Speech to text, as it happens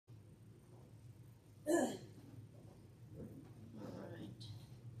right.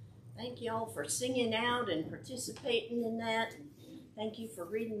 Thank you all for singing out and participating in that. Thank you for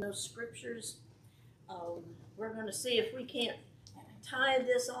reading those scriptures. We're going to see if we can't tie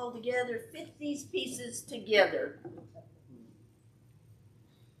this all together, fit these pieces together.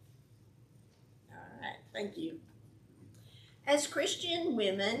 All right, thank you. As Christian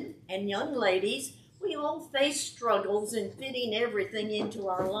women and young ladies, we all face struggles in fitting everything into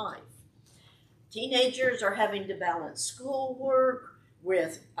our life. Teenagers are having to balance schoolwork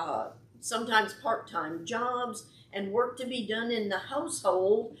with sometimes part-time jobs and work to be done in the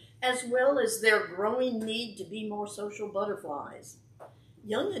household, as well as their growing need to be more social butterflies.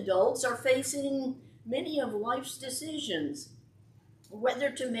 Young adults are facing many of life's decisions,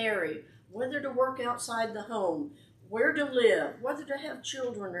 whether to marry, whether to work outside the home, where to live, whether to have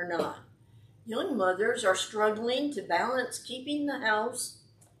children or not. Young mothers are struggling to balance keeping the house,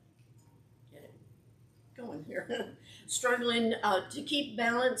 struggling to keep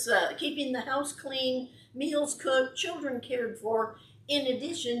balance, keeping the house clean, meals cooked, children cared for, in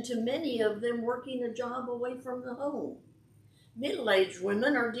addition to many of them working a job away from the home. Middle-aged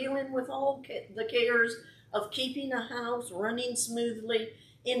women are dealing with all the cares of keeping a house running smoothly,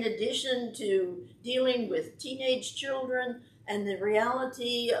 in addition to dealing with teenage children and the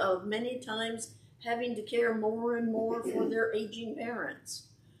reality of many times having to care more and more for their aging parents.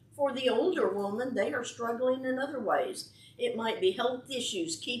 For the older woman, they are struggling in other ways. It might be health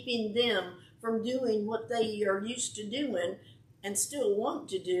issues keeping them from doing what they are used to doing and still want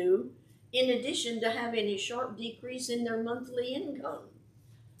to do, in addition to having a sharp decrease in their monthly income.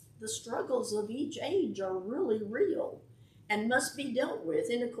 The struggles of each age are really real and must be dealt with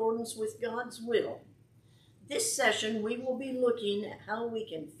in accordance with God's will. This session, we will be looking at how we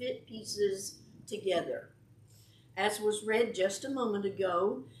can fit pieces together. As was read just a moment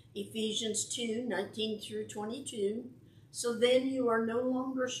ago, Ephesians 2:19 through 22, so then you are no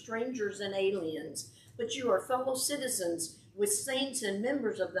longer strangers and aliens, but you are fellow citizens with saints and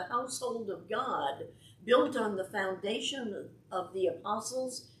members of the household of God, built on the foundation of the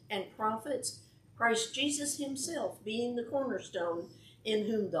apostles and prophets, Christ Jesus himself being the cornerstone, in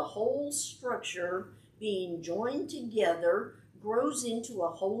whom the whole structure, being joined together, grows into a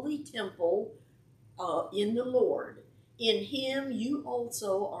holy temple in the Lord. In him you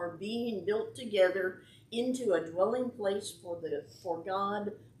also are being built together into a dwelling place for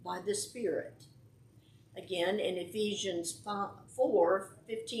God by the Spirit. Again, in Ephesians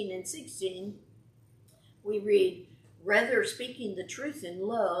 4:15 and 16, we read, rather, speaking the truth in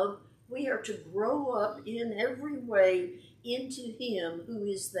love, we are to grow up in every way into him who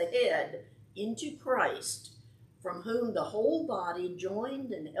is the head, into Christ, from whom the whole body,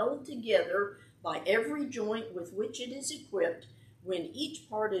 joined and held together by every joint with which it is equipped, when each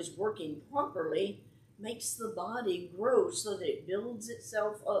part is working properly, makes the body grow so that it builds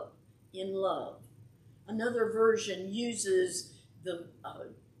itself up in love. Another version uses the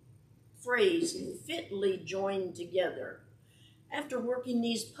phrase fitly joined together. After working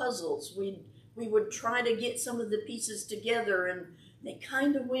these puzzles, we would try to get some of the pieces together, and they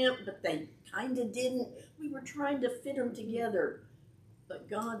kind of went, but they kind of didn't. We were trying to fit them together, but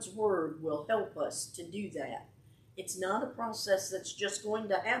God's word will help us to do that. It's not a process that's just going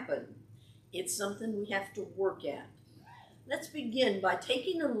to happen. It's something we have to work at. Let's begin by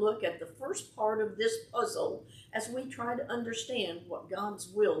taking a look at the first part of this puzzle as we try to understand what God's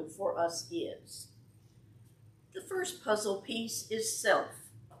will for us is. The first puzzle piece is self.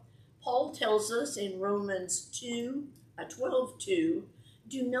 Paul tells us in Romans 12:2,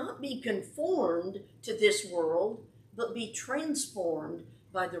 do not be conformed to this world, but be transformed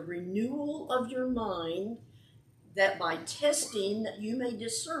by the renewal of your mind, that by testing that you may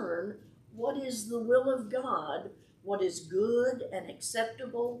discern what is the will of God, what is good and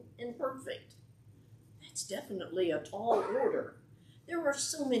acceptable and perfect. That's definitely a tall order. There are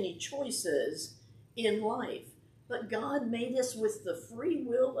so many choices in life, but God made us with the free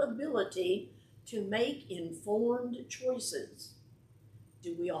will ability to make informed choices.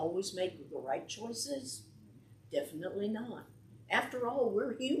 Do we always make the right choices? Definitely not. After all,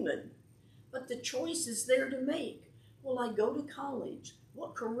 we're human. But the choice is there to make. Will I go to college?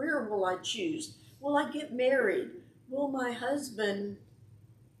 What career will I choose? Will I get married? Will my husband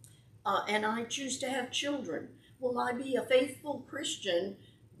and I choose to have children? Will I be a faithful Christian?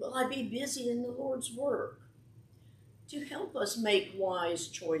 Will I be busy in the Lord's work? To help us make wise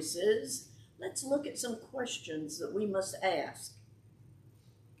choices, let's look at some questions that we must ask.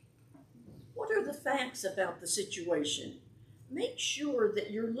 What are the facts about the situation? Make sure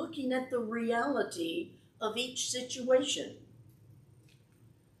that you're looking at the reality of each situation.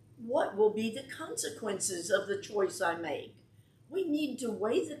 What will be the consequences of the choice I make? We need to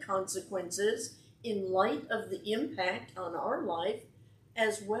weigh the consequences in light of the impact on our life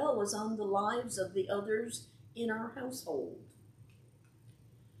as well as on the lives of the others in our household.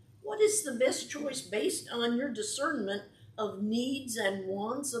 What is the best choice based on your discernment of needs and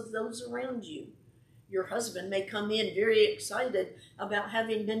wants of those around you? Your husband may come in very excited about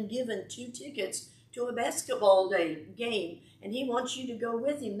having been given 2 tickets to a basketball game, and he wants you to go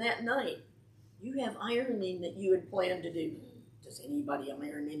with him that night. You have ironing that you had planned to do. Does anybody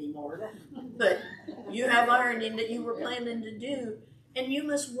iron anymore? But you have ironing that you were planning to do, and you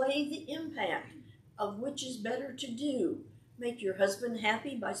must weigh the impact of which is better to do. Make your husband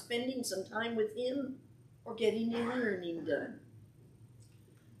happy by spending some time with him or getting the ironing done.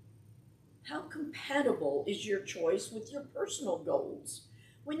 How compatible is your choice with your personal goals?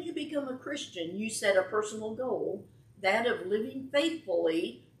 When you become a Christian, you set a personal goal, that of living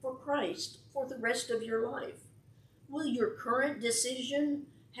faithfully for Christ for the rest of your life. Will your current decision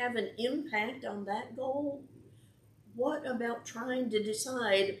have an impact on that goal? What about trying to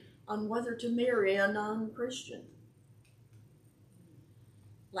decide on whether to marry a non-Christian?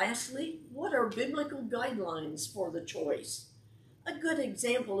 Lastly, what are biblical guidelines for the choice? A good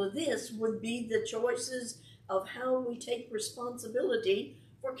example of this would be the choices of how we take responsibility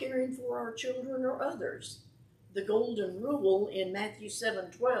for caring for our children or others. The golden rule in Matthew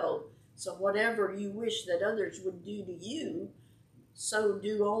 7:12, so whatever you wish that others would do to you, so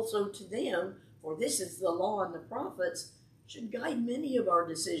do also to them, for this is the law and the prophets, should guide many of our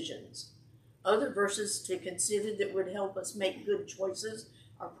decisions. Other verses to consider that would help us make good choices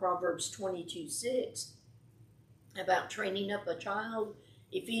are Proverbs 22:6, about training up a child,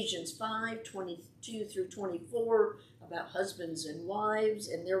 Ephesians 5:22 through 24, about husbands and wives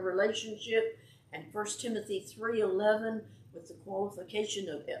and their relationship, and 1 Timothy 3:11, with the qualification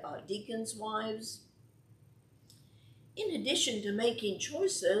of deacons' wives. In addition to making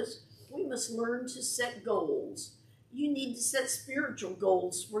choices, we must learn to set goals. You need to set spiritual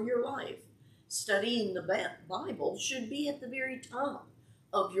goals for your life. Studying the Bible should be at the very top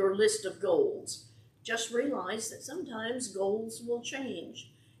of your list of goals. Just realize that sometimes goals will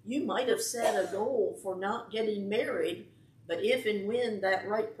change. You might have set a goal for not getting married, but if and when that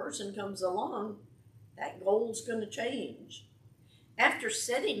right person comes along, that goal's going to change. After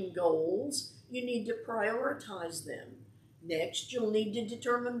setting goals, you need to prioritize them. Next, you'll need to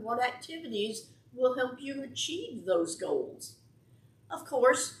determine what activities will help you achieve those goals. Of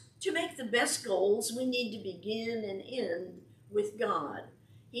course, to make the best goals, we need to begin and end with God.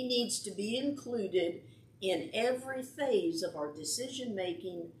 He needs to be included in every phase of our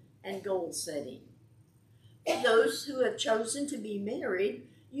decision-making and goal setting. For those who have chosen to be married,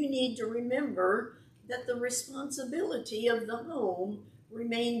 you need to remember that the responsibility of the home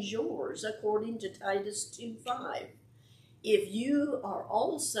remains yours, according to Titus 2:5. If you are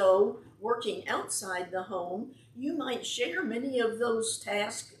also working outside the home, you might share many of those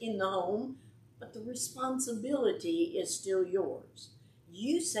tasks in the home, but the responsibility is still yours.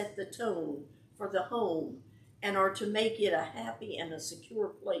 You set the tone for the home and are to make it a happy and a secure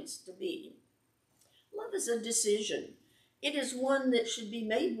place to be. Love is a decision. It is one that should be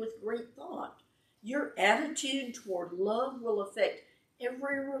made with great thought. Your attitude toward love will affect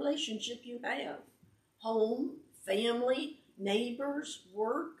every relationship you have. Home, family, neighbors,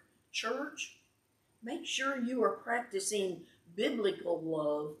 work, church. Make sure you are practicing biblical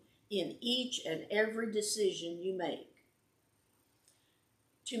love in each and every decision you make.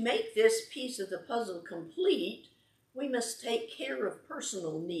 To make this piece of the puzzle complete, we must take care of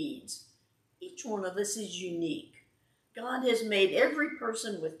personal needs. Each one of us is unique. God has made every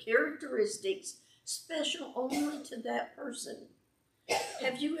person with characteristics special only to that person.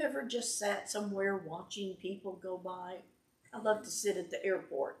 Have you ever just sat somewhere watching people go by? I love to sit at the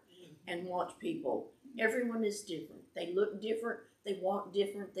airport and watch people. Everyone is different. They look different. They walk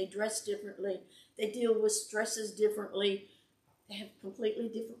different. They dress differently. They deal with stresses differently. They have completely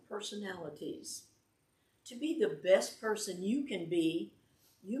different personalities. To be the best person you can be,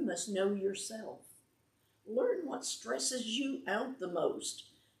 you must know yourself. Learn what stresses you out the most.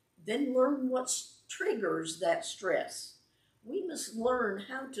 Then learn what triggers that stress. We must learn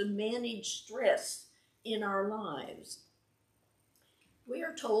how to manage stress in our lives. We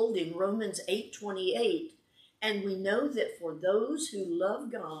are told in Romans 8:28, and we know that for those who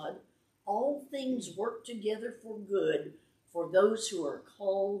love God, all things work together for good for those who are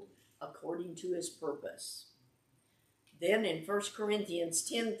called according to his purpose. Then in 1 Corinthians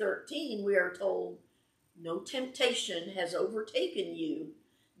 10:13, we are told, no temptation has overtaken you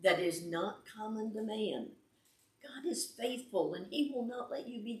that is not common to man. God is faithful, and He will not let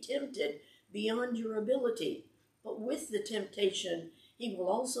you be tempted beyond your ability. But with the temptation, He will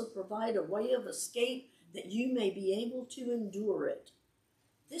also provide a way of escape that you may be able to endure it.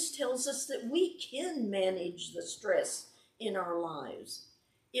 This tells us that we can manage the stress in our lives.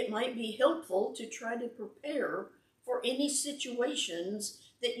 It might be helpful to try to prepare for any situations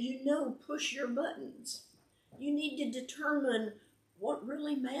that you know push your buttons. You need to determine what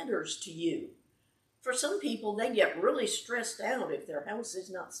really matters to you. For some people, they get really stressed out if their house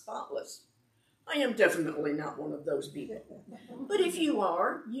is not spotless. I am definitely not one of those people. But if you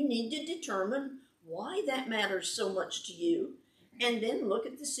are, you need to determine why that matters so much to you, and then look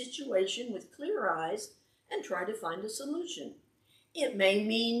at the situation with clear eyes and try to find a solution. It may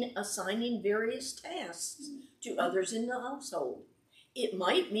mean assigning various tasks to others in the household. It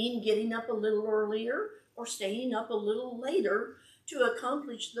might mean getting up a little earlier or staying up a little later to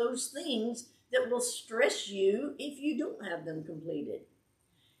accomplish those things that will stress you if you don't have them completed.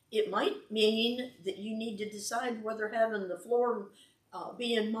 It might mean that you need to decide whether having the floor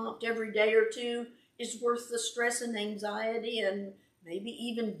being mopped every day or two is worth the stress and anxiety and maybe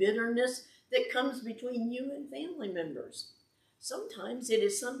even bitterness that comes between you and family members. Sometimes it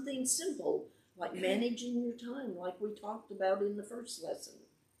is something simple, like managing your time, like we talked about in the first lesson.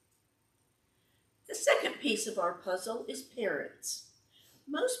 The second piece of our puzzle is parents.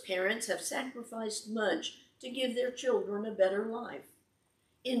 Most parents have sacrificed much to give their children a better life.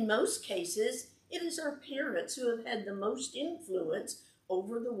 In most cases, it is our parents who have had the most influence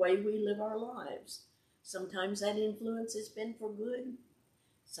over the way we live our lives. Sometimes that influence has been for good.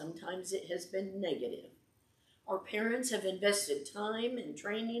 Sometimes it has been negative. Our parents have invested time in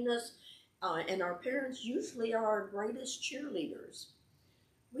training us, and our parents usually are our greatest cheerleaders.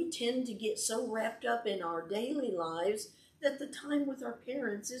 We tend to get so wrapped up in our daily lives that the time with our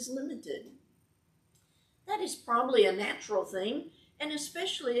parents is limited. That is probably a natural thing, and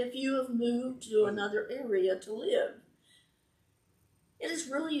especially if you have moved to another area to live. It is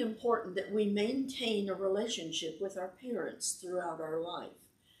really important that we maintain a relationship with our parents throughout our life.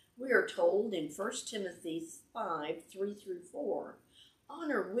 We are told in 1 Timothy 5, 3-4,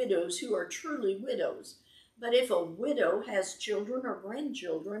 honor widows who are truly widows. But if a widow has children or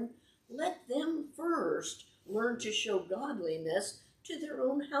grandchildren, let them first learn to show godliness to their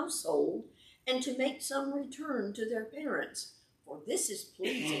own household and to make some return to their parents, for this is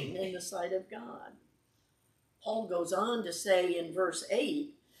pleasing in the sight of God. Paul goes on to say in verse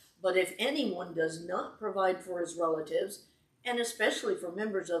 8, but if anyone does not provide for his relatives, and especially for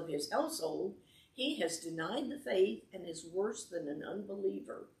members of his household, he has denied the faith and is worse than an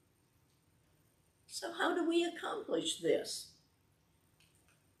unbeliever. So how do we accomplish this?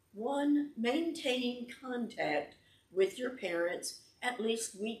 1, maintain contact with your parents at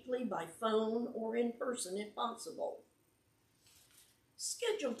least weekly by phone or in person if possible.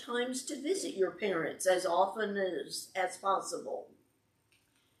 Schedule times to visit your parents as often as possible.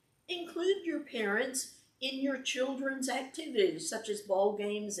 Include your parents in your children's activities, such as ball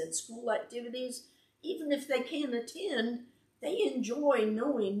games and school activities. Even if they can't attend, they enjoy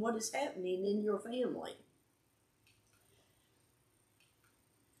knowing what is happening in your family.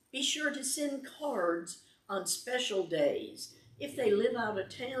 Be sure to send cards on special days. If they live out of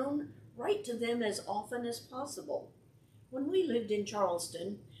town, write to them as often as possible. When we lived in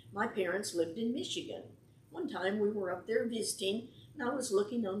Charleston, my parents lived in Michigan. One time we were up there visiting, and I was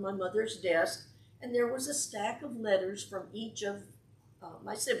looking on my mother's desk, and there was a stack of letters from each of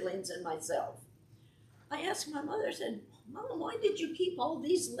my siblings and myself. I asked my mother, I said, Mom, why did you keep all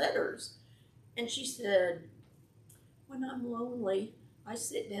these letters? And she said, when I'm lonely, I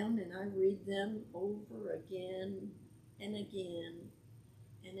sit down and I read them over again and again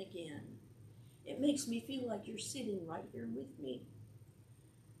and again. It makes me feel like you're sitting right here with me.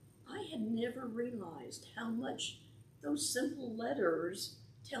 I had never realized how much those simple letters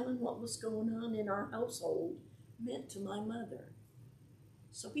telling what was going on in our household meant to my mother.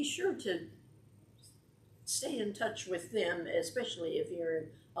 So be sure to stay in touch with them, especially if you're in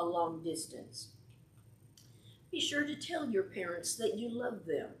a long distance. Be sure to tell your parents that you love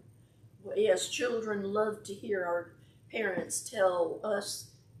them. We as children love to hear our parents tell us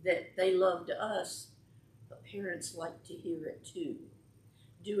that they loved us, but parents like to hear it too.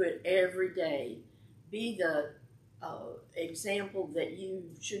 Do it every day. Be the example that you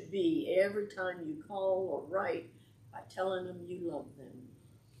should be every time you call or write by telling them you love them.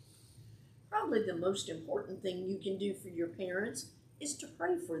 Probably the most important thing you can do for your parents is to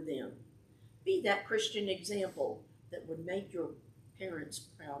pray for them. Be that Christian example that would make your parents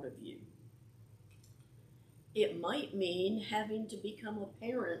proud of you. It might mean having to become a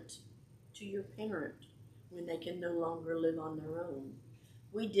parent to your parent, when they can no longer live on their own.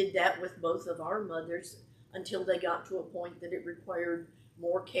 We did that with both of our mothers until they got to a point that it required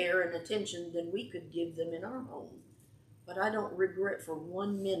more care and attention than we could give them in our home. But I don't regret for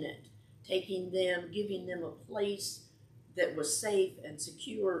 1 minute taking them, giving them a place that was safe and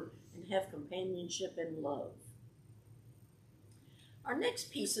secure and have companionship and love. Our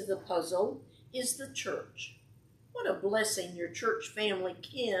next piece of the puzzle is the church. What a blessing your church family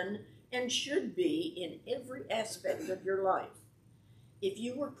can and should be in every aspect of your life. If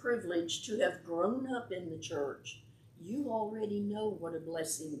you were privileged to have grown up in the church, you already know what a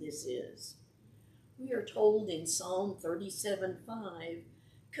blessing this is. We are told in Psalm 37:5,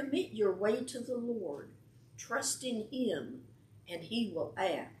 commit your way to the Lord, trust in Him, and He will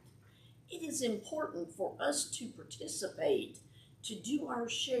act. It is important for us to participate, to do our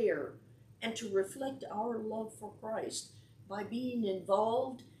share, and to reflect our love for Christ by being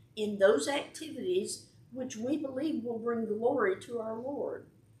involved in those activities which we believe will bring glory to our Lord.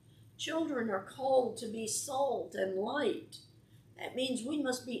 Children are called to be salt and light. That means we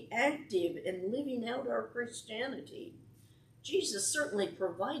must be active in living out our Christianity. Jesus certainly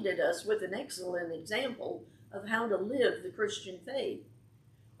provided us with an excellent example of how to live the Christian faith.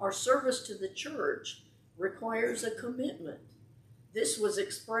 Our service to the church requires a commitment. This was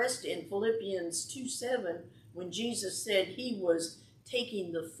expressed in Philippians 2:7 when Jesus said he was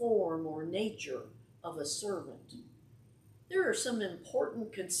taking the form or nature of a servant. There are some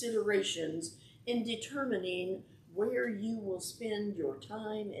important considerations in determining where you will spend your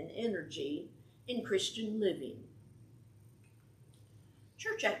time and energy in Christian living.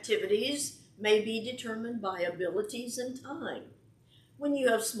 Church activities may be determined by abilities and time. When you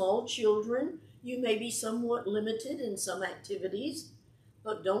have small children, you may be somewhat limited in some activities,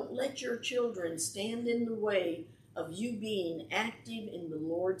 but don't let your children stand in the way of you being active in the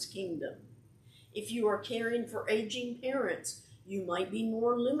Lord's kingdom. If you are caring for aging parents, you might be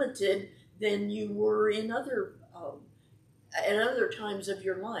more limited than you were in other times of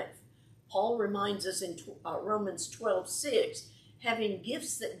your life. Paul reminds us in Romans 12:6, having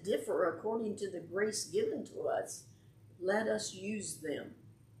gifts that differ according to the grace given to us, let us use them.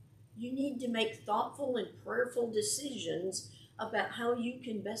 You need to make thoughtful and prayerful decisions about how you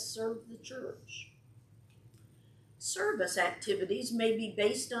can best serve the church. Service activities may be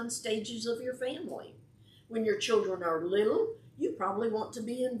based on stages of your family. When your children are little, you probably want to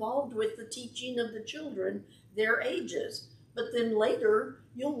be involved with the teaching of the children their ages. But then later,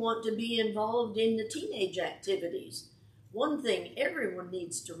 you'll want to be involved in the teenage activities. One thing everyone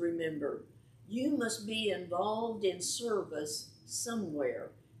needs to remember, you must be involved in service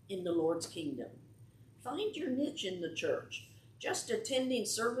somewhere in the Lord's kingdom. Find your niche in the church. Just attending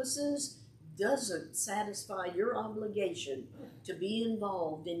services doesn't satisfy your obligation to be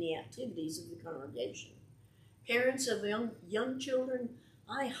involved in the activities of the congregation. Parents of young children,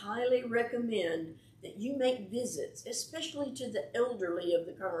 I highly recommend that you make visits, especially to the elderly of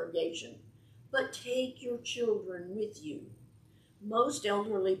the congregation, but take your children with you. Most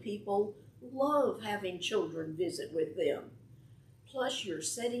elderly people love having children visit with them. Plus, you're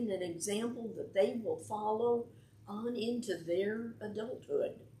setting an example that they will follow on into their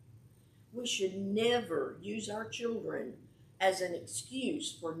adulthood. We should never use our children as an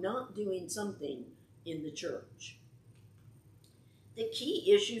excuse for not doing something in the church. The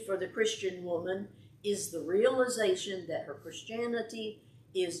key issue for the Christian woman is the realization that her Christianity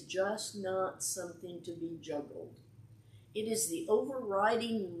is just not something to be juggled. It is the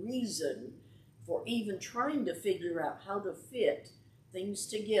overriding reason for even trying to figure out how to fit things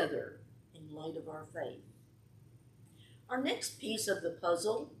together in light of our faith. Our next piece of the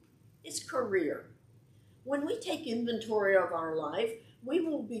puzzle is career. When we take inventory of our life, we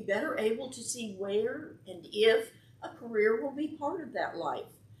will be better able to see where and if a career will be part of that life.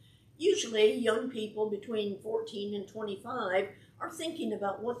 Usually, young people between 14 and 25 are thinking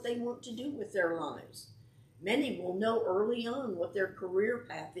about what they want to do with their lives. Many will know early on what their career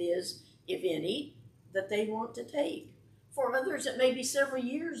path is, if any, that they want to take. For others, it may be several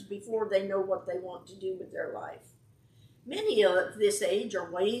years before they know what they want to do with their life. Many of this age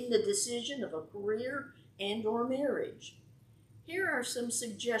are weighing the decision of a career and or marriage. Here are some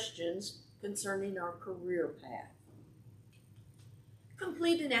suggestions concerning our career path.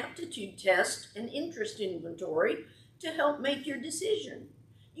 Complete an aptitude test and interest inventory to help make your decision.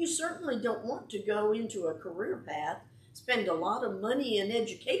 You certainly don't want to go into a career path, spend a lot of money in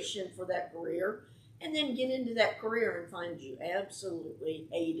education for that career, and then get into that career and find you absolutely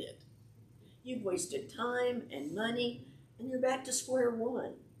hate it. You've wasted time and money, and you're back to square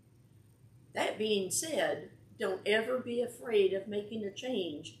one. That being said, don't ever be afraid of making a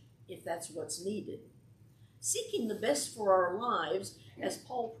change if that's what's needed. Seeking the best for our lives, as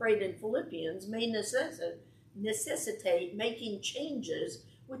Paul prayed in Philippians, may necessitate making changes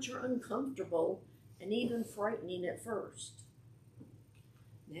which are uncomfortable and even frightening at first.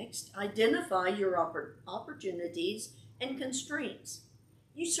 Next, identify your opportunities and constraints.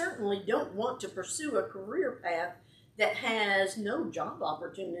 You certainly don't want to pursue a career path that has no job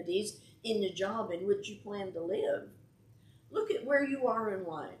opportunities in the job in which you plan to live. Look at where you are in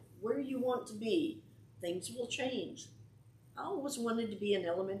life, where you want to be. Things will change. I always wanted to be an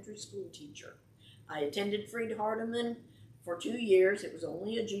elementary school teacher. I attended Freed Hardeman for 2 years. It was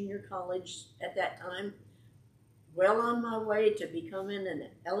only a junior college at that time. Well on my way to becoming an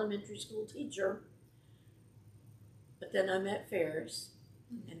elementary school teacher. But then I met Ferris,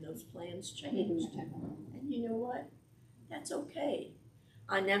 and those plans changed. And you know what? That's okay.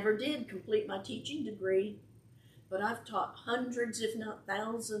 I never did complete my teaching degree, but I've taught hundreds, if not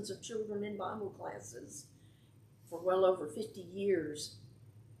thousands, of children in Bible classes for well over 50 years.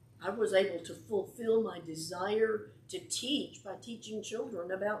 I was able to fulfill my desire to teach by teaching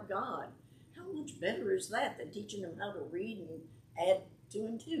children about God. How much better is that than teaching them how to read and add 2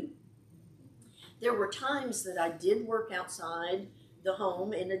 and 2? There were times that I did work outside the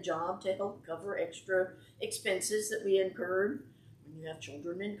home in a job to help cover extra expenses that we incurred. When you have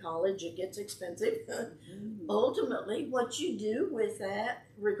children in college, it gets expensive. Ultimately, what you do with that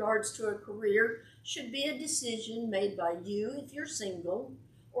regards to a career should be a decision made by you if you're single,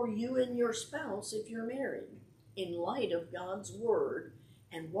 or you and your spouse if you're married, in light of God's Word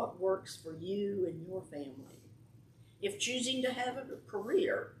and what works for you and your family. If choosing to have a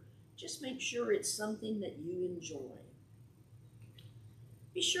career, just make sure it's something that you enjoy.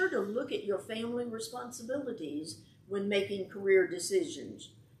 Be sure to look at your family responsibilities when making career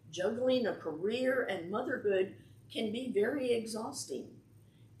decisions. Juggling a career and motherhood can be very exhausting.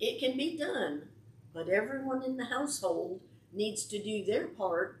 It can be done, but everyone in the household needs to do their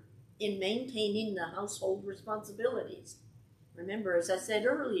part in maintaining the household responsibilities. Remember, as I said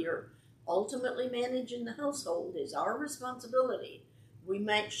earlier, ultimately managing the household is our responsibility. We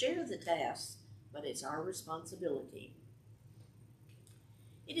might share the tasks, but it's our responsibility.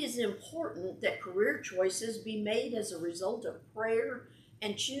 It is important that career choices be made as a result of prayer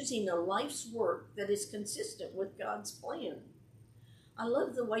and choosing a life's work that is consistent with God's plan. I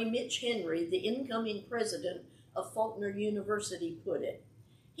love the way Mitch Henry, the incoming president of Faulkner University, put it.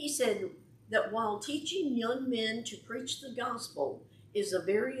 He said that while teaching young men to preach the gospel is a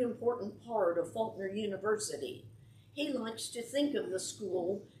very important part of Faulkner University, he likes to think of the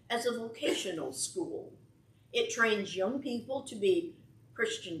school as a vocational school. It trains young people to be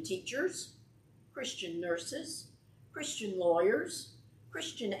Christian teachers, Christian nurses, Christian lawyers,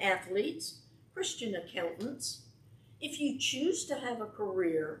 Christian athletes, Christian accountants. If you choose to have a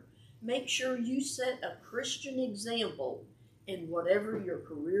career, make sure you set a Christian example in whatever your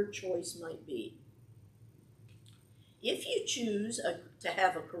career choice might be. If you choose to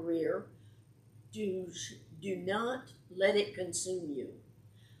have a career, do not let it consume you.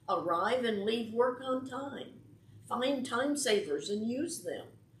 Arrive and leave work on time. Find time savers and use them.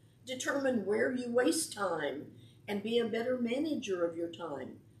 Determine where you waste time and be a better manager of your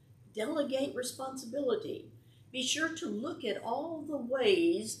time. Delegate responsibility. Be sure to look at all the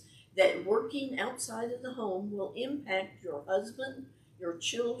ways that working outside of the home will impact your husband, your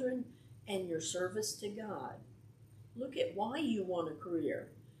children, and your service to God. Look at why you want a career.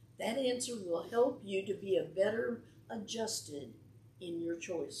 That answer will help you to be a better adjusted in your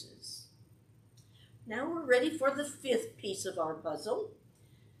choices. Now we're ready for the 5th piece of our puzzle.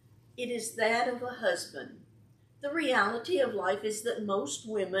 It is that of a husband. The reality of life is that most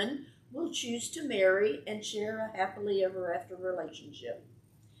women will choose to marry and share a happily ever after relationship.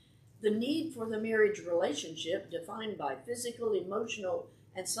 The need for the marriage relationship, defined by physical, emotional,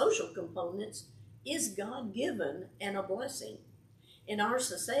 and social components, is God-given and a blessing. In our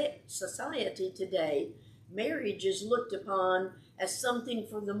society today, marriage is looked upon as something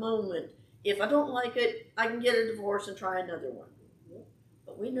for the moment. If I don't like it, I can get a divorce and try another one.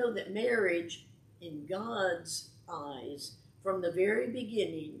 But we know that marriage, in God's eyes, from the very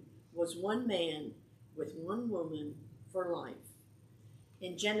beginning, was one man with one woman for life.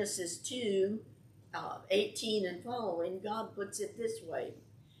 In Genesis 2:18 and following, God puts it this way: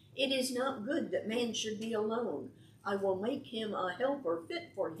 "It is not good that man should be alone. I will make him a helper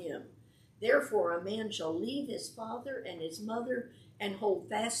fit for him. Therefore a man shall leave his father and his mother and hold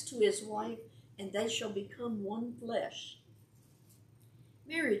fast to his wife, and they shall become one flesh."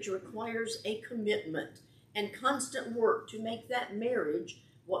 Marriage requires a commitment and constant work to make that marriage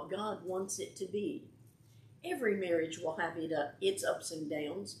what God wants it to be. Every marriage will have its ups and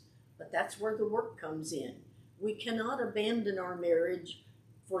downs, but that's where the work comes in. We cannot abandon our marriage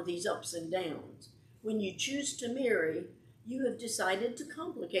for these ups and downs. When you choose to marry, you have decided to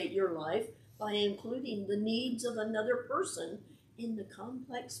complicate your life by including the needs of another person in the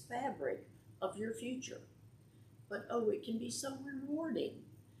complex fabric of your future. But oh, it can be so rewarding.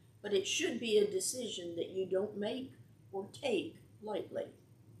 But it should be a decision that you don't make or take lightly.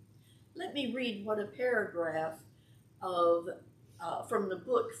 Let me read what a paragraph of from the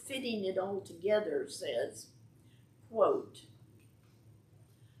book Fitting It All Together says. Quote,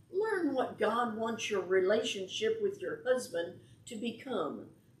 learn what God wants your relationship with your husband to become.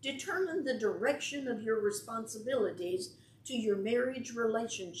 Determine the direction of your responsibilities to your marriage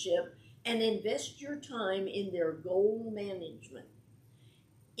relationship and invest your time in their goal management.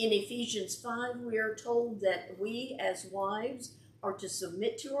 In Ephesians 5, we are told that we as wives are to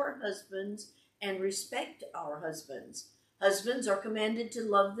submit to our husbands and respect our husbands. Husbands are commanded to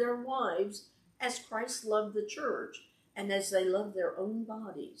love their wives as Christ loved the church and as they love their own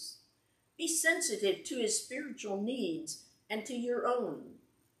bodies. Be sensitive to his spiritual needs and to your own.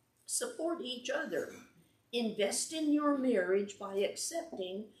 Support each other. Invest in your marriage by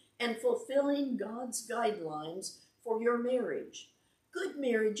accepting and fulfilling God's guidelines for your marriage. Good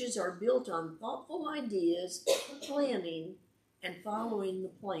marriages are built on thoughtful ideas, planning, and following the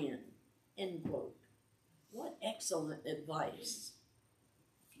plan. End quote. What excellent advice.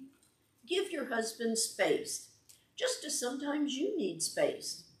 Give your husband space, just as sometimes you need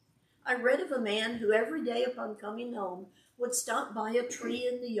space. I read of a man who every day upon coming home would stop by a tree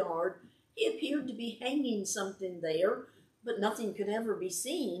in the yard. He appeared to be hanging something there, but nothing could ever be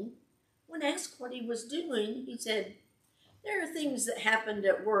seen. When asked what he was doing, he said, there are things that happened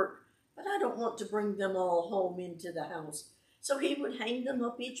at work, but I don't want to bring them all home into the house. So he would hang them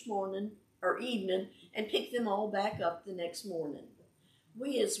up each morning or evening and pick them all back up the next morning.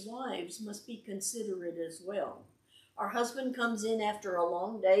 We as wives must be considerate as well. Our husband comes in after a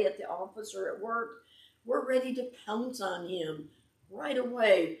long day at the office or at work. We're ready to pounce on him right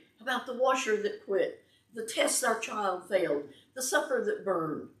away about the washer that quit, the tests our child failed, the supper that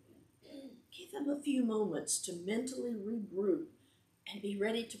burned. Give him a few moments to mentally regroup and be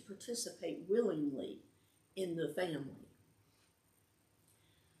ready to participate willingly in the family.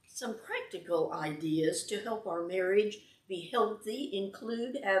 Some practical ideas to help our marriage be healthy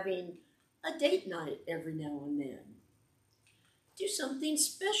include having a date night every now and then. Do something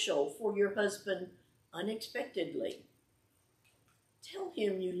special for your husband unexpectedly. Tell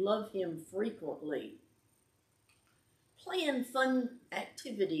him you love him frequently. Plan fun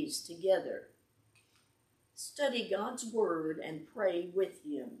activities together. Study God's Word and pray with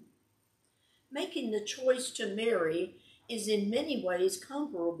him. Making the choice to marry is in many ways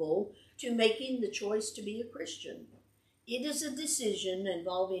comparable to making the choice to be a Christian. It is a decision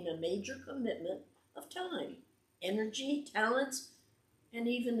involving a major commitment of time, energy, talents, and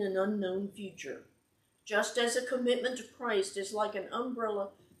even an unknown future. Just as a commitment to Christ is like an umbrella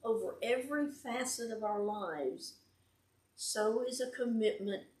over every facet of our lives, so is a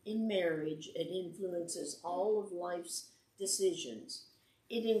commitment in marriage. It influences all of life's decisions.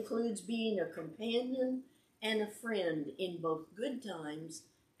 It includes being a companion and a friend in both good times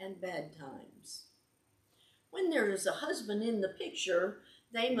and bad times. When there is a husband in the picture,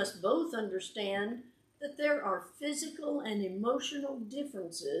 they must both understand that there are physical and emotional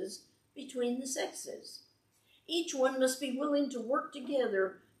differences between the sexes. Each one must be willing to work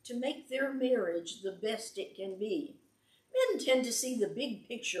together to make their marriage the best it can be. Men tend to see the big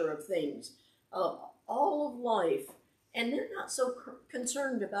picture of things, all of life, and they're not so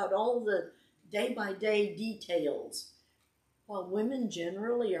concerned about all the day-by-day details, while women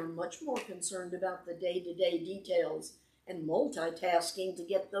generally are much more concerned about the day-to-day details and multitasking to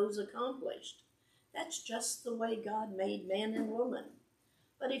get those accomplished. That's just the way God made man and woman.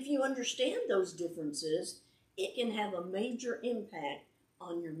 But if you understand those differences, it can have a major impact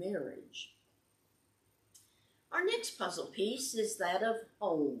on your marriage. Our next puzzle piece is that of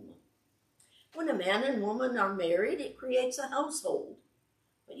home. When a man and woman are married, it creates a household,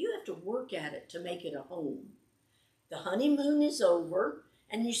 but you have to work at it to make it a home. The honeymoon is over,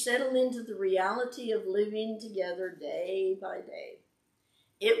 and you settle into the reality of living together day by day.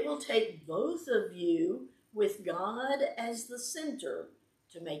 It will take both of you with God as the center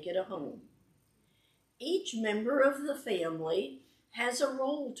to make it a home. Each member of the family has a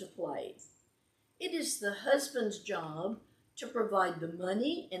role to play. It is the husband's job to provide the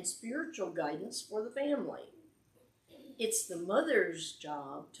money and spiritual guidance for the family. It's the mother's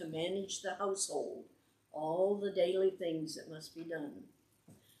job to manage the household, all the daily things that must be done.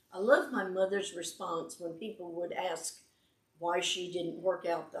 I love my mother's response when people would ask why she didn't work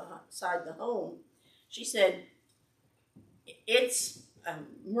outside the home. She said, It's,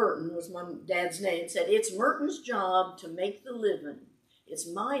 Merton was my dad's name, said, it's Merton's job to make the living. It's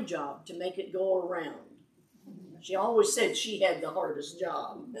my job to make it go around. She always said she had the hardest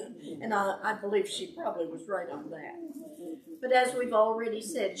job. And I believe she probably was right on that. But as we've already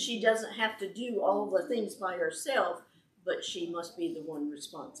said, she doesn't have to do all the things by herself, but she must be the one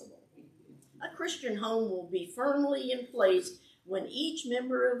responsible. A Christian home will be firmly in place when each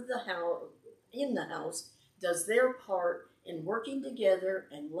member of the house does their part in working together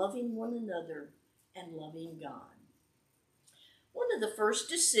and loving one another and loving God. One of the first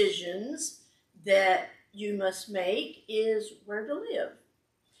decisions that you must make is where to live.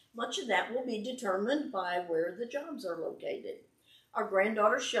 Much of that will be determined by where the jobs are located. Our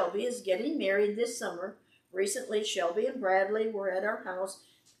granddaughter Shelby is getting married this summer. Recently, Shelby and Bradley were at our house.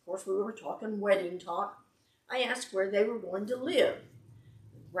 Of course, we were talking wedding talk. I asked where they were going to live.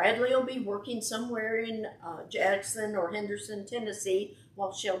 Bradley will be working somewhere in Jackson or Henderson, Tennessee,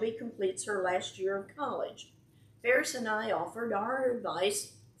 while Shelby completes her last year of college. Ferris and I offered our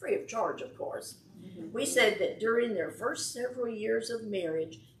advice, free of charge, of course. We said that during their first several years of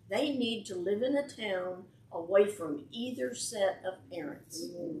marriage, they need to live in a town away from either set of parents.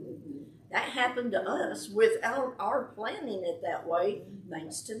 That happened to us without our planning it that way,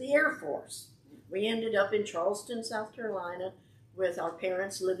 thanks to the Air Force. We ended up in Charleston, South Carolina, with our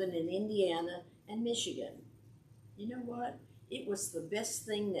parents living in Indiana and Michigan. You know what? It was the best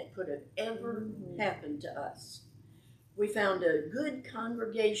thing that could have ever happened to us. We found a good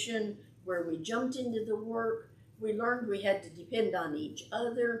congregation where we jumped into the work. We learned we had to depend on each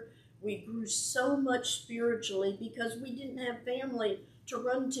other. We grew so much spiritually because we didn't have family to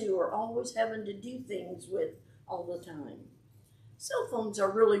run to or always having to do things with all the time. Cell phones are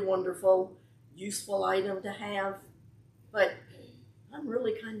really wonderful, useful item to have, but I'm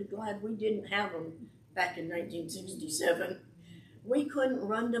really kind of glad we didn't have them back in 1967. We couldn't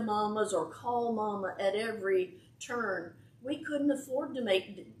run to Mama's or call Mama at every turn. We couldn't afford to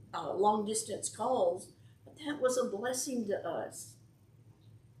make long-distance calls, but that was a blessing to us.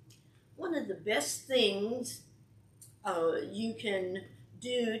 One of the best things you can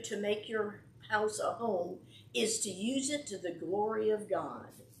do to make your house a home is to use it to the glory of God.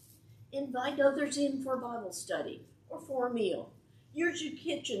 Invite others in for Bible study or for a meal. Use your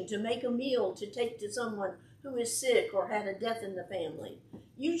kitchen to make a meal to take to someone who is sick or had a death in the family.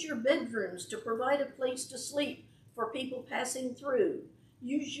 Use your bedrooms to provide a place to sleep for people passing through.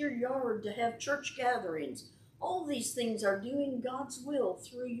 Use your yard to have church gatherings. All these things are doing God's will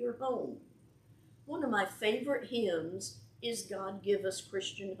through your home. One of my favorite hymns is God Give Us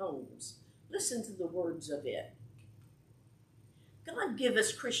Christian Homes. Listen to the words of it. God give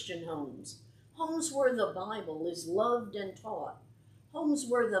us Christian homes, homes where the Bible is loved and taught, homes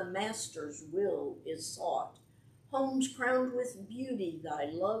where the Master's will is sought, homes crowned with beauty thy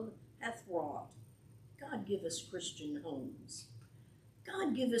love hath wrought. God give us Christian homes.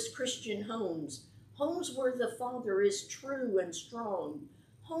 God give us Christian homes, homes where the Father is true and strong,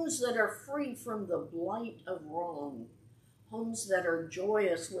 homes that are free from the blight of wrong, homes that are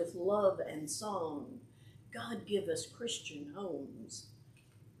joyous with love and song. God give us Christian homes.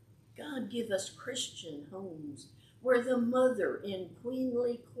 God give us Christian homes, where the mother in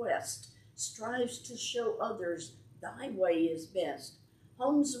queenly quest strives to show others thy way is best,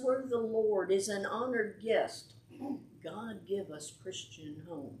 homes where the Lord is an honored guest. God give us Christian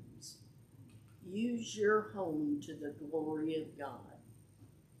homes. Use your home to the glory of God.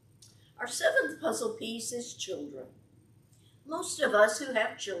 Our seventh puzzle piece is children. Most of us who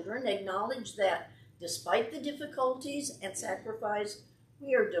have children acknowledge that despite the difficulties and sacrifice,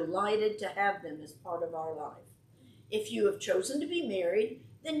 we are delighted to have them as part of our life. If you have chosen to be married,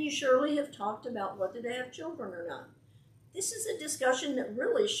 then you surely have talked about whether to have children or not. This is a discussion that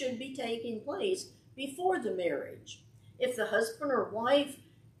really should be taking place before the marriage. If the husband or wife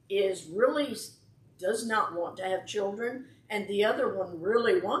does not want to have children and the other one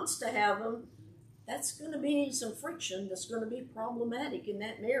really wants to have them, that's going to be some friction that's going to be problematic in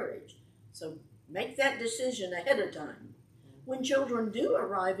that marriage. So make that decision ahead of time. When children do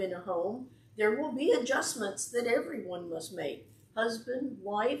arrive in a home, there will be adjustments that everyone must make. Husband,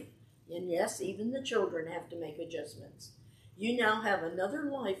 wife, and yes, even the children have to make adjustments. You now have another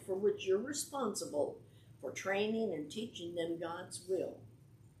life for which you're responsible for training and teaching them God's will.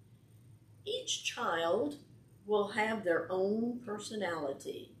 Each child will have their own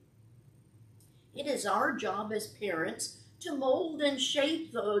personality. It is our job as parents to mold and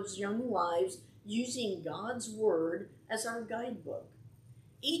shape those young lives using God's Word as our guidebook.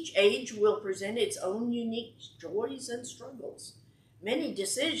 Each age will present its own unique joys and struggles. Many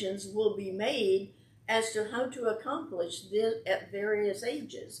decisions will be made as to how to accomplish this at various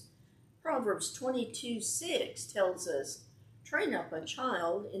ages. Proverbs 22:6 tells us, "Train up a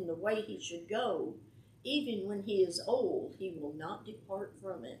child in the way he should go. Even when he is old, he will not depart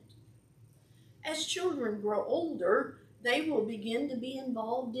from it." As children grow older, they will begin to be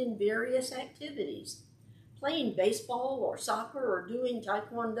involved in various activities. Playing baseball or soccer or doing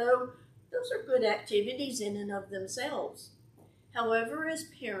taekwondo, those are good activities in and of themselves. However, as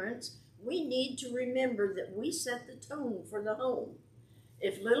parents, we need to remember that we set the tone for the home.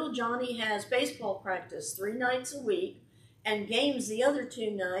 If little Johnny has baseball practice 3 nights a week and games the other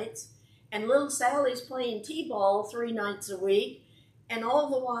 2 nights, and little Sally's playing t-ball 3 nights a week, and all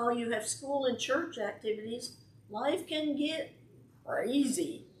the while you have school and church activities, life can get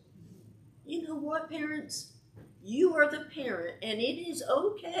crazy. You know what, parents? You are the parent, and it is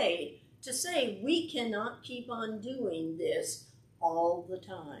okay to say we cannot keep on doing this all the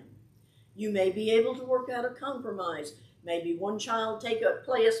time. You may be able to work out a compromise. Maybe one child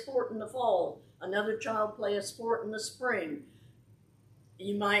play a sport in the fall, another child play a sport in the spring.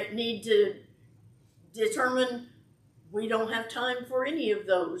 You might need to determine we don't have time for any of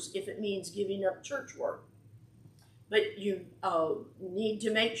those if it means giving up church work. But you need to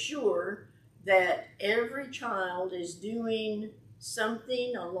make sure that every child is doing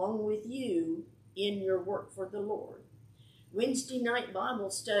something along with you in your work for the Lord. Wednesday night Bible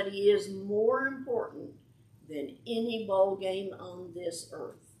study is more important than any ball game on this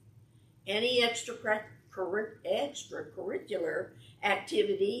earth. Any extracurricular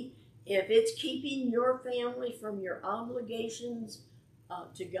activity, if it's keeping your family from your obligations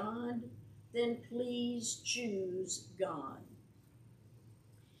to God, then please choose God.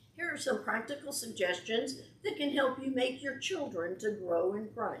 Here are some practical suggestions that can help you make your children to grow in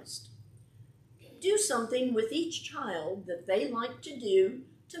Christ. Do something with each child that they like to do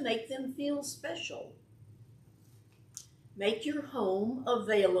to make them feel special. Make your home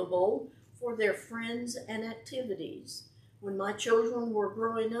available for their friends and activities. When my children were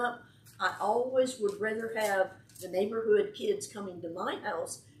growing up, I always would rather have the neighborhood kids coming to my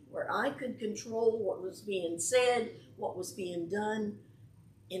house where I could control what was being said, what was being done,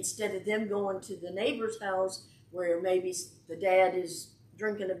 instead of them going to the neighbor's house where maybe the dad is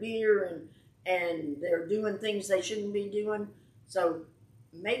drinking a beer and they're doing things they shouldn't be doing. So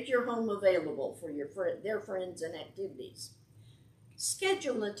make your home available for their friends and activities.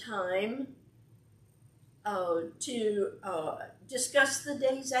 Schedule a time to discuss the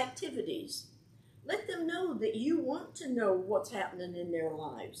day's activities. Let them know that you want to know what's happening in their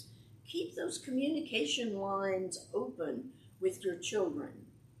lives. Keep those communication lines open with your children.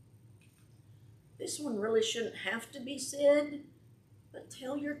 This one really shouldn't have to be said, but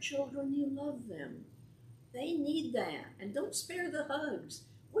tell your children you love them. They need that, and don't spare the hugs.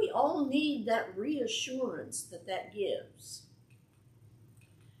 We all need that reassurance that gives.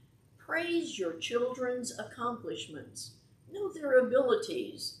 Praise your children's accomplishments. Know their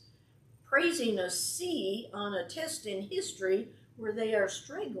abilities. Praising a C on a test in history where they are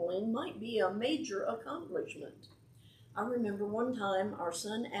struggling might be a major accomplishment. I remember one time our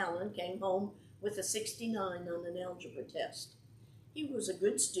son Alan came home with a 69 on an algebra test. He was a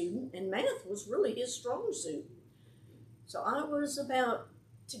good student, and math was really his strong suit. So I was about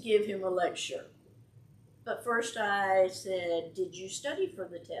to give him a lecture. But first I said, "Did you study for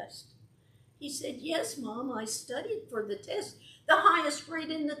the test?" He said, "Yes, Mom, I studied for the test. The highest grade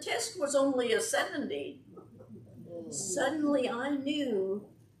in the test was only a 70. Suddenly I knew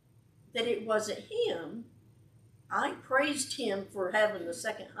that it wasn't him. I praised him for having the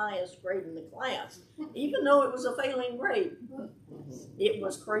second highest grade in the class, even though it was a failing grade. It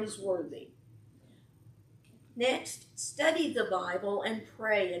was praiseworthy. Next, study the Bible and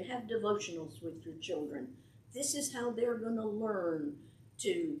pray and have devotionals with your children. This is how they're going to learn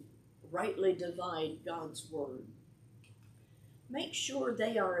to rightly divide God's word. Make sure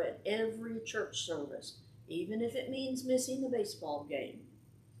they are at every church service, even if it means missing the baseball game.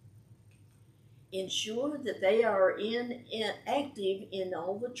 Ensure that they are active in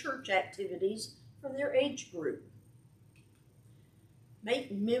all the church activities for their age group.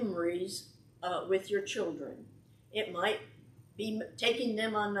 Make memories with your children. It might be taking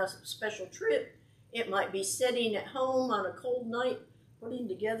them on a special trip. It might be sitting at home on a cold night, putting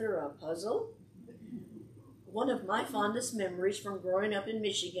together a puzzle. One of my fondest memories from growing up in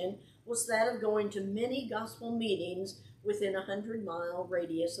Michigan was that of going to many gospel meetings within a 100-mile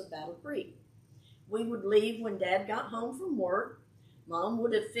radius of Battle Creek. We would leave when Dad got home from work. Mom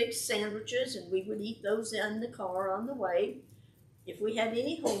would have fixed sandwiches, and we would eat those in the car on the way. If we had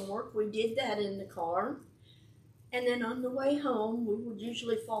any homework, we did that in the car. And then on the way home, we would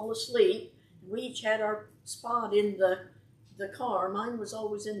usually fall asleep, We each had our spot in the car. Mine was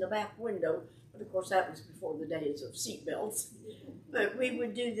always in the back window, but of course that was before the days of seatbelts. But we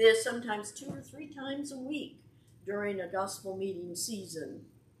would do this sometimes 2 or 3 times a week during a gospel meeting season.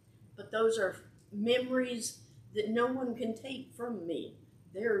 But those are memories that no one can take from me.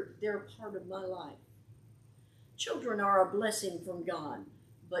 They're part of my life. Children are a blessing from God,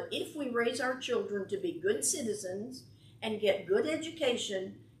 but if we raise our children to be good citizens and get good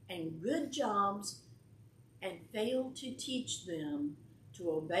education and good jobs and fail to teach them to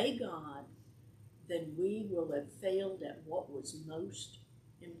obey God, then we will have failed at what was most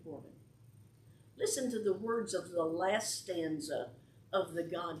important. Listen to the words of the last stanza of the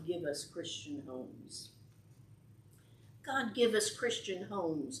God Give Us Christian Homes. God give us Christian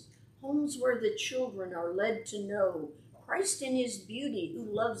homes, homes where the children are led to know Christ in his beauty who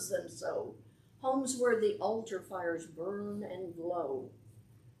loves them so, homes where the altar fires burn and glow.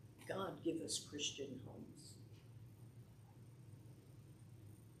 God give us Christian homes.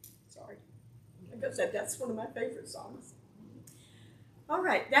 Sorry, like I said, that's one of my favorite songs. All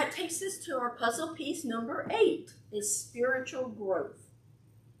right, that takes us to our puzzle piece number 8, is spiritual growth.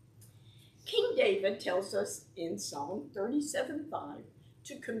 King David tells us in Psalm 37:5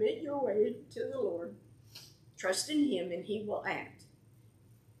 to commit your way to the Lord, trust in him, and he will act.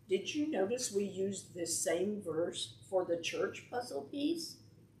 Did you notice we used this same verse for the church puzzle piece?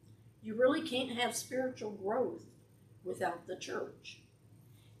 You really can't have spiritual growth without the church.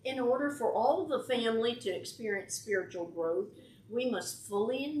 In order for all the family to experience spiritual growth, we must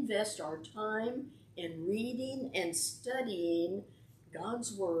fully invest our time in reading and studying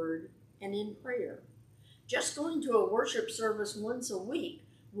God's Word and in prayer. Just going to a worship service once a week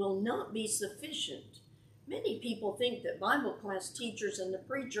will not be sufficient. Many people think that Bible class teachers and the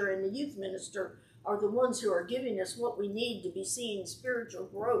preacher and the youth minister are the ones who are giving us what we need to be seeing spiritual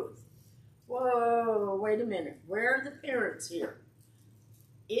growth. Whoa, wait a minute. Where are the parents here?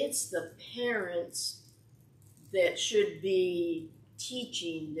 It's the parents that should be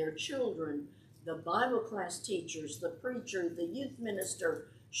teaching their children. The Bible class teachers, the preacher, the youth minister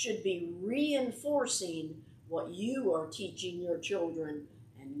should be reinforcing what you are teaching your children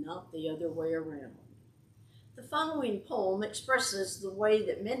and not the other way around. The following poem expresses the way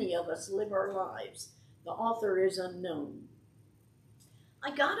that many of us live our lives. The author is unknown.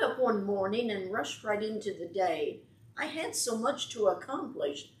 I got up one morning and rushed right into the day. I had so much to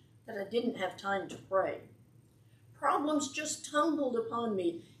accomplish that I didn't have time to pray. Problems just tumbled upon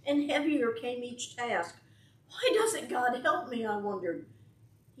me, and heavier came each task. Why doesn't God help me, I wondered.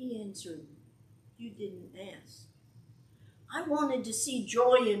 He answered, you didn't ask. I wanted to see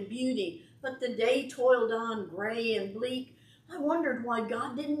joy and beauty, but the day toiled on gray and bleak. I wondered why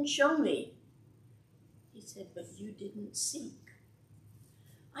God didn't show me. He said, but you didn't seek.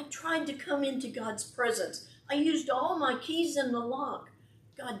 I tried to come into God's presence. I used all my keys in the lock.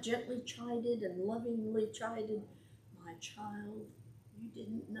 God gently chided and lovingly chided, my child, you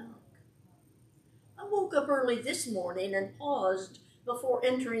didn't knock. I woke up early this morning and paused before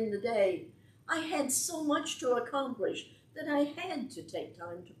entering the day. I had so much to accomplish that I had to take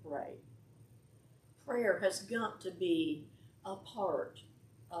time to pray. Prayer has got to be a part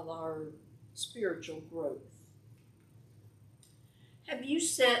of our spiritual growth. Have you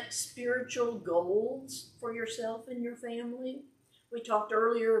set spiritual goals for yourself and your family? We talked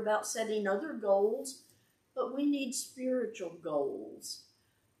earlier about setting other goals, but we need spiritual goals.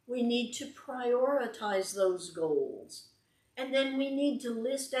 We need to prioritize those goals. And then we need to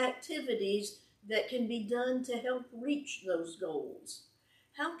list activities that can be done to help reach those goals.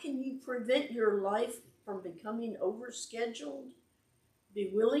 How can you prevent your life from becoming overscheduled?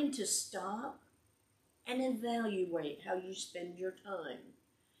 Be willing to stop and evaluate how you spend your time.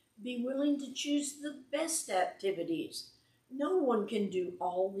 Be willing to choose the best activities. No one can do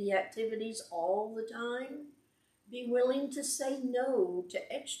all the activities all the time. Be willing to say no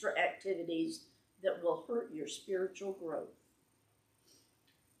to extra activities that will hurt your spiritual growth.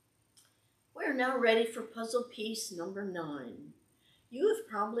 We're now ready for puzzle piece number 9. You have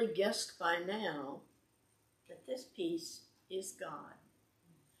probably guessed by now that this piece is God.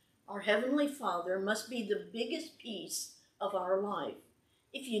 Our Heavenly Father must be the biggest piece of our life.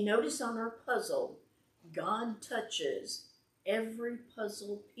 If you notice on our puzzle, God touches every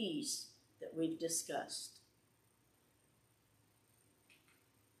puzzle piece that we've discussed.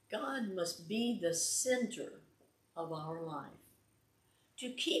 God must be the center of our life. To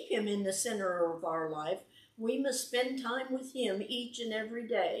keep him in the center of our life, we must spend time with him each and every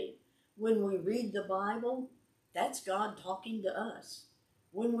day. When we read the Bible, that's God talking to us.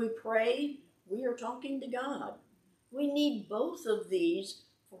 When we pray, we are talking to God. We need both of these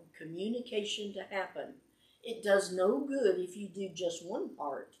for communication to happen. It does no good if you do just one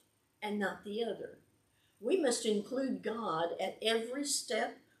part and not the other. We must include God at every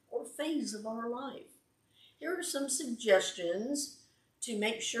step or phase of our life. Here are some suggestions to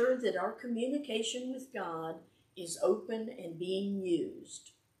make sure that our communication with God is open and being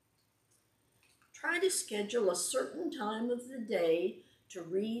used. Try to schedule a certain time of the day to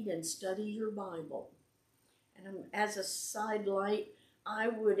read and study your Bible. And as a sidelight, I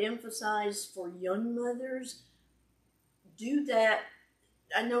would emphasize for young mothers, do that.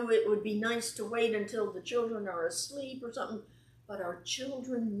 I know it would be nice to wait until the children are asleep or something, but our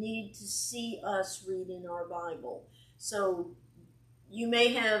children need to see us reading our Bible. So you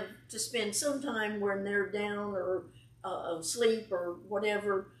may have to spend some time when they're down or asleep or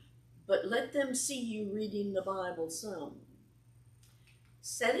whatever, but let them see you reading the Bible some.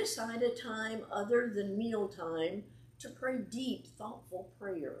 Set aside a time other than mealtime to pray deep, thoughtful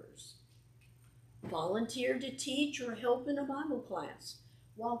prayers. Volunteer to teach or help in a Bible class.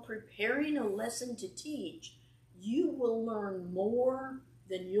 While preparing a lesson to teach, you will learn more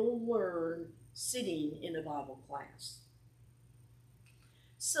than you'll learn sitting in a Bible class.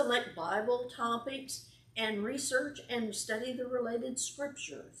 Select Bible topics and research and study the related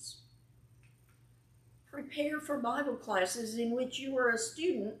scriptures. Prepare for Bible classes in which you are a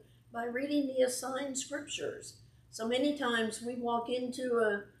student by reading the assigned scriptures. So many times we walk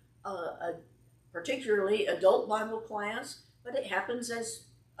into a particularly adult Bible class, but it happens as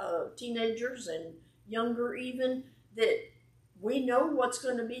teenagers and younger even, that we know what's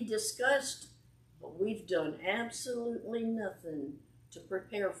going to be discussed, but we've done absolutely nothing to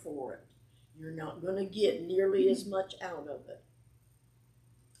prepare for it. You're not going to get nearly as much out of it.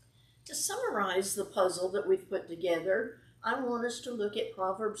 To summarize the puzzle that we've put together, I want us to look at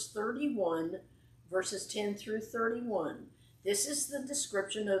Proverbs 31, verses 10 through 31. This is the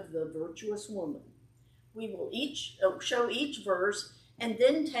description of the virtuous woman. We will show each verse and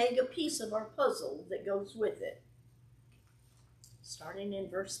then tag a piece of our puzzle that goes with it. Starting in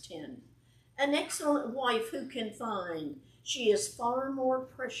verse 10. An excellent wife who can find? She is far more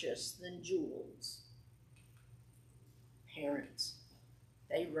precious than jewels. Parents,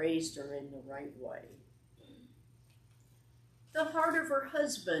 they raised her in the right way. The heart of her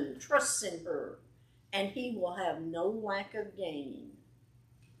husband trusts in her, and he will have no lack of gain.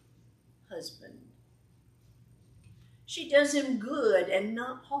 Husband. She does him good and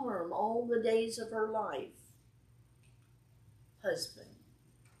not harm all the days of her life. Husband.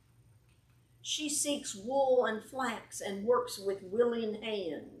 She seeks wool and flax and works with willing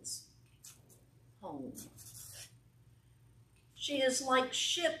hands. Home. She is like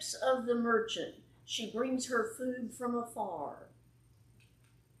ships of the merchant. She brings her food from afar.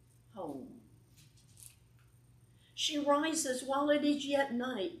 Home. She rises while it is yet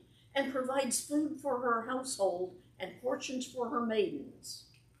night and provides food for her household and portions for her maidens,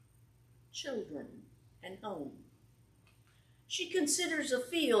 children, and home. She considers a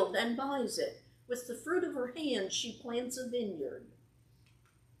field and buys it. With the fruit of her hands she plants a vineyard.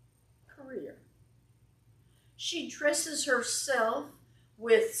 Career. She dresses herself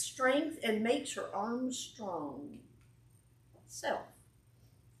with strength and makes her arms strong. Self.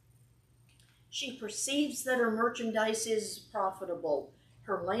 She perceives that her merchandise is profitable.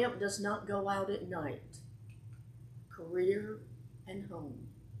 Her lamp does not go out at night. Career and home.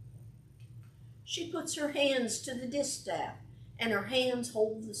 She puts her hands to the distaff, and her hands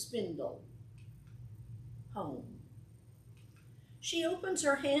hold the spindle. Home. She opens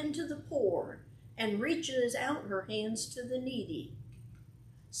her hand to the poor and reaches out her hands to the needy.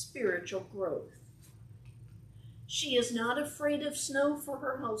 Spiritual growth. She is not afraid of snow for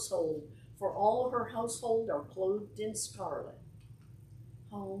her household, for all her household are clothed in scarlet.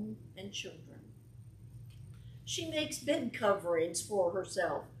 Home and children. She makes bed coverings for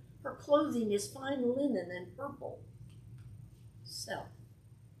herself. Her clothing is fine linen and purple. Self.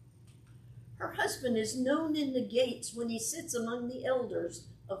 Her husband is known in the gates when he sits among the elders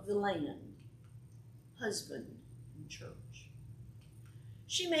of the land. Husband and church.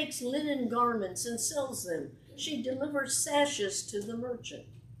 She makes linen garments and sells them. She delivers sashes to the merchant.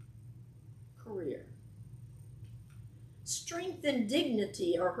 Career. Strength and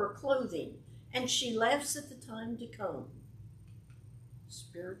dignity are her clothing, and she laughs at the time to come.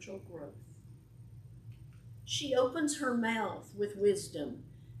 Spiritual growth. She opens her mouth with wisdom,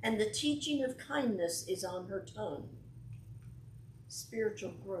 and the teaching of kindness is on her tongue.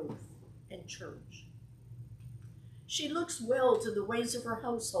 Spiritual growth and church. She looks well to the ways of her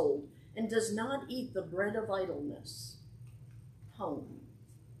household and does not eat the bread of idleness. Home.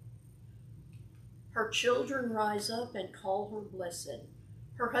 Her children rise up and call her blessed.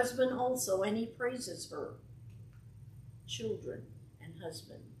 Her husband also, and he praises her. Children and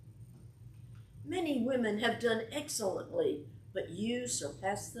husband. Many women have done excellently, but you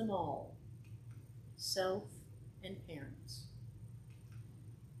surpass them all. Self and parents.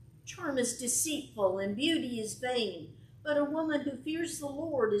 Charm is deceitful and beauty is vain, but a woman who fears the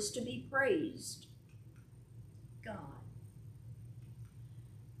Lord is to be praised. God.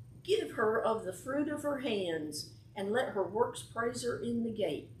 Give her of the fruit of her hands, and let her works praise her in the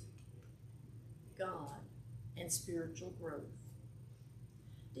gate. God and spiritual growth.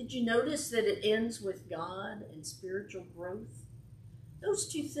 Did you notice that it ends with God and spiritual growth?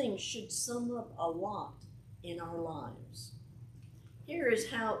 Those two things should sum up a lot in our lives. Here is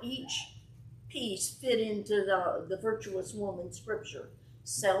how each piece fit into the virtuous woman scripture.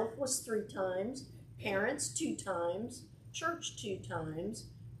 Self was 3 times, parents 2 times, church 2 times,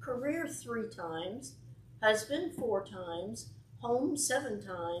 career 3 times, husband 4 times, home 7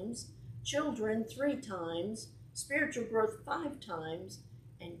 times, children 3 times, spiritual growth 5 times,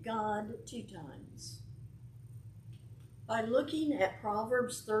 and God 2 times. By looking at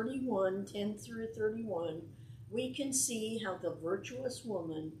Proverbs 31, 10 through 31, we can see how the virtuous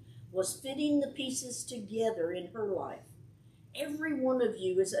woman was fitting the pieces together in her life. Every one of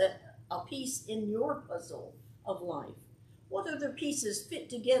you is a piece in your puzzle of life. What other pieces fit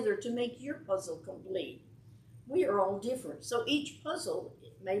together to make your puzzle complete? We are all different, so each puzzle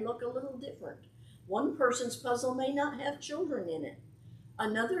may look a little different. One person's puzzle may not have children in it.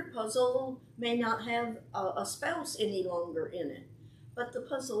 Another puzzle may not have a spouse any longer in it. But the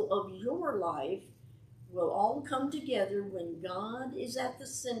puzzle of your life will all come together when God is at the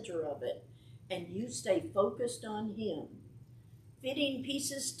center of it and you stay focused on Him. Fitting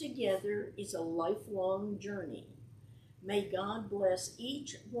pieces together is a lifelong journey. May God bless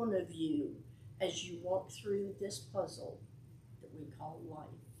each one of you as you walk through this puzzle that we call life.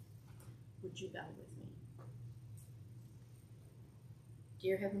 Would you bow with me?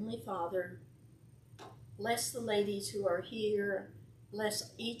 Dear Heavenly Father, bless the ladies who are here.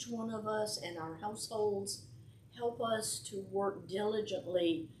 Bless each one of us and our households. Help us to work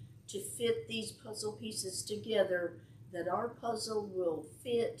diligently to fit these puzzle pieces together, that our puzzle will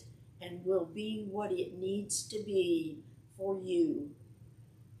fit and will be what it needs to be for you.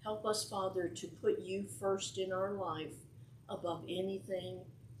 Help us, Father, to put you first in our life above anything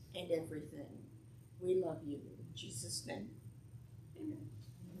and everything. We love you. In Jesus' name. Amen.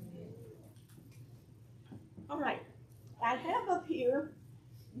 All right. I have up here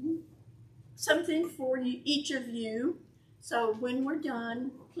something for you, each of you. So when we're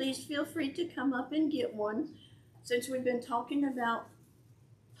done, please feel free to come up and get one. Since we've been talking about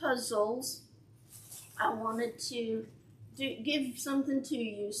puzzles, I wanted to give something to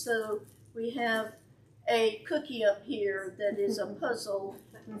you. So we have a cookie up here that is a puzzle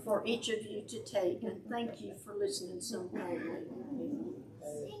for each of you to take. And thank you for listening so kindly.